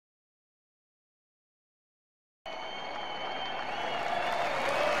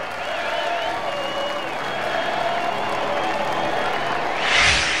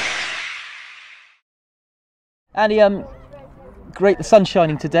Andy, great, the sun's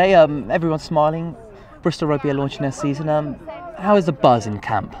shining today, everyone's smiling. Bristol Rugby are launching their season. How is the buzz in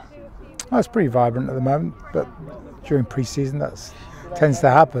camp? Oh, it's pretty vibrant at the moment, but during pre-season that tends to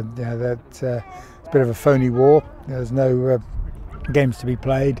happen. It's a bit of a phony war. There's no games to be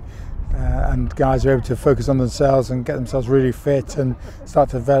played, and guys are able to focus on themselves and get themselves really fit and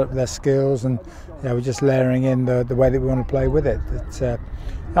start to develop their skills. And we're just layering in the way that we want to play with it.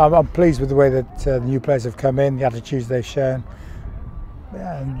 I'm pleased with the way that the new players have come in, the attitudes they've shown,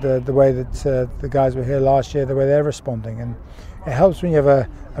 and the way that the guys were here last year, the way they're responding. And it helps when you have a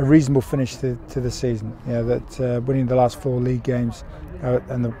reasonable finish to the season. That winning the last 4 league games,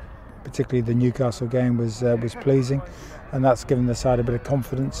 and particularly the Newcastle game was pleasing, and that's given the side a bit of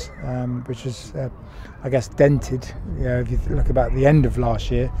confidence, which was, I guess, dented. If you look about the end of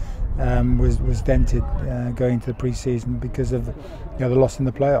last year, was dented going into the pre-season because of the loss in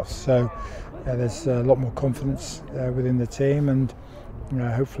the playoffs. So there's a lot more confidence within the team, and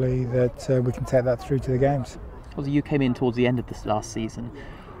hopefully that we can take that through to the games. Well, you came in towards the end of this last season.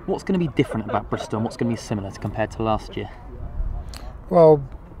 What's going to be different about Bristol, and what's going to be similar compared to last year? Well,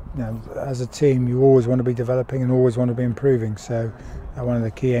 as a team, you always want to be developing and always want to be improving. So one of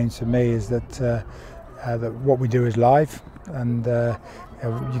the key aims for me is that what we do is live, and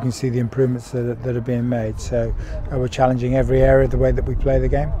you can see the improvements that are being made. So we're challenging every area of the way that we play the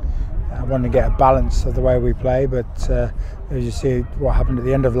game. I want to get a balance of the way we play, but as you see what happened at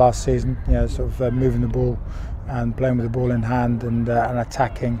the end of last season, sort of moving the ball and playing with the ball in hand and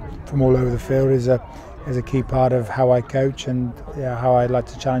attacking from all over the field is a key part of how I coach and how I like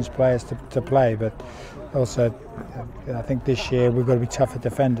to challenge players to play. But also, I think this year we've got to be tougher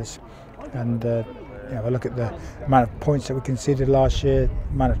defenders. And I look at the amount of points that we conceded last year,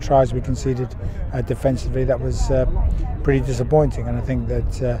 the amount of tries we conceded defensively. That was pretty disappointing, and I think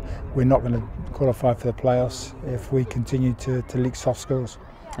that we're not going to qualify for the playoffs if we continue to leak soft skills.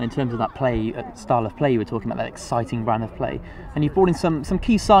 And in terms of that play, style of play, you were talking about that exciting brand of play, and you've brought in some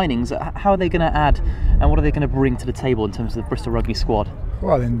key signings. How are they going to add, and what are they going to bring to the table in terms of the Bristol Rugby squad?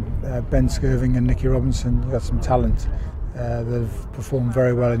 Well, in Ben Skirving and Rugby Robinson, you've got some talent that have performed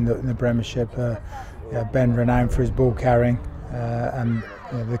very well in the Premiership. Ben renowned for his ball carrying and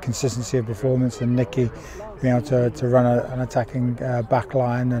the consistency of performance, and Nicky being able to run an attacking back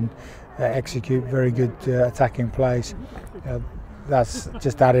line and execute very good attacking plays. That's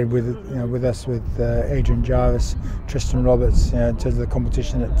just added with Adrian Jarvis, Tristan Roberts. In terms of the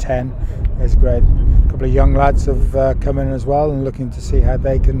competition at 10, it's great. A couple of young lads have come in as well, and looking to see how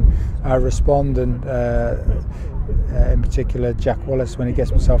they can respond, and in particular Jack Wallace when he gets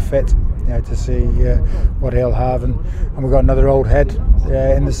himself fit, to see what he'll have. And we've got another old head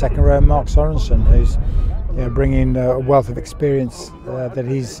in the second row, Mark Sorensen, who's bringing a wealth of experience that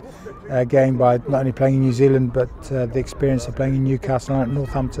he's gained by not only playing in New Zealand, but the experience of playing in Newcastle and at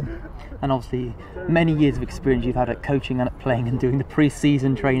Northampton. And obviously many years of experience you've had at coaching and at playing and doing the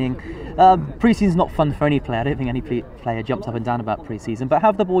pre-season training. Pre-season's not fun for any player. I don't think any player jumps up and down about pre-season, but how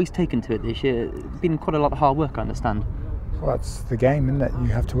have the boys taken to it this year? It's been quite a lot of hard work, I understand. Well, it's the game, isn't it? You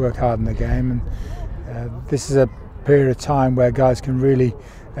have to work hard in the game, and this is a period of time where guys can really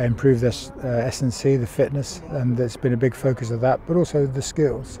improve their S&C, the fitness, and there's been a big focus of that, but also the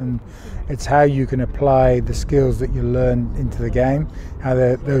skills. And it's how you can apply the skills that you learn into the game, how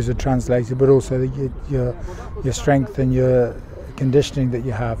those are translated, but also your strength and your conditioning that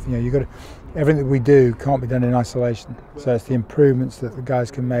you have. You've got everything that we do can't be done in isolation. So it's the improvements that the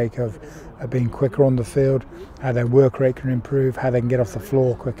guys can make of being quicker on the field, how their work rate can improve, how they can get off the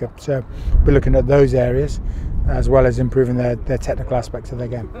floor quicker. So we're looking at those areas, as well as improving their technical aspects of their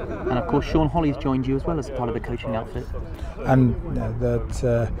game. And of course Sean Holly's joined you as well as part of the coaching outfit. And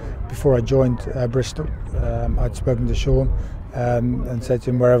before I joined Bristol, I'd spoken to Sean and said to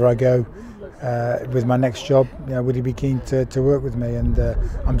him, wherever I go with my next job, would he be keen to work with me? And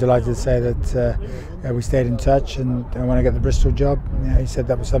I'm delighted to say that we stayed in touch, and when I get the Bristol job, he said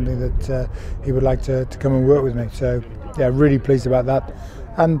that was something that he would like to come and work with me. So really pleased about that.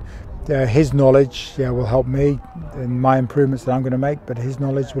 And his knowledge will help me in my improvements that I'm going to make, but his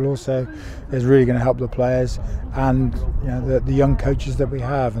knowledge is really going to help the players and the young coaches that we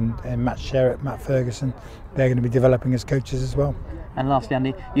have, and Matt Sherritt, Matt Ferguson, they're going to be developing as coaches as well. And lastly,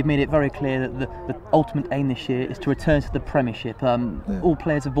 Andy, you've made it very clear that the ultimate aim this year is to return to the Premiership. All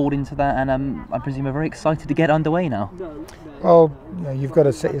players have bought into that, and I presume are very excited to get underway now. Well, you've got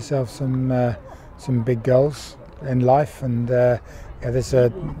to set yourself some big goals in life, and this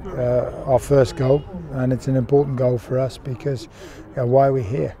is our first goal, and it's an important goal for us because why are we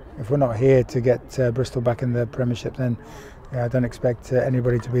here? If we're not here to get Bristol back in the Premiership, then I don't expect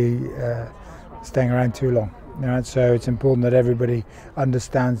anybody to be staying around too long. And so it's important that everybody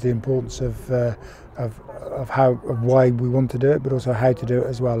understands the importance of why we want to do it, but also how to do it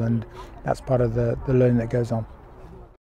as well, and that's part of the learning that goes on.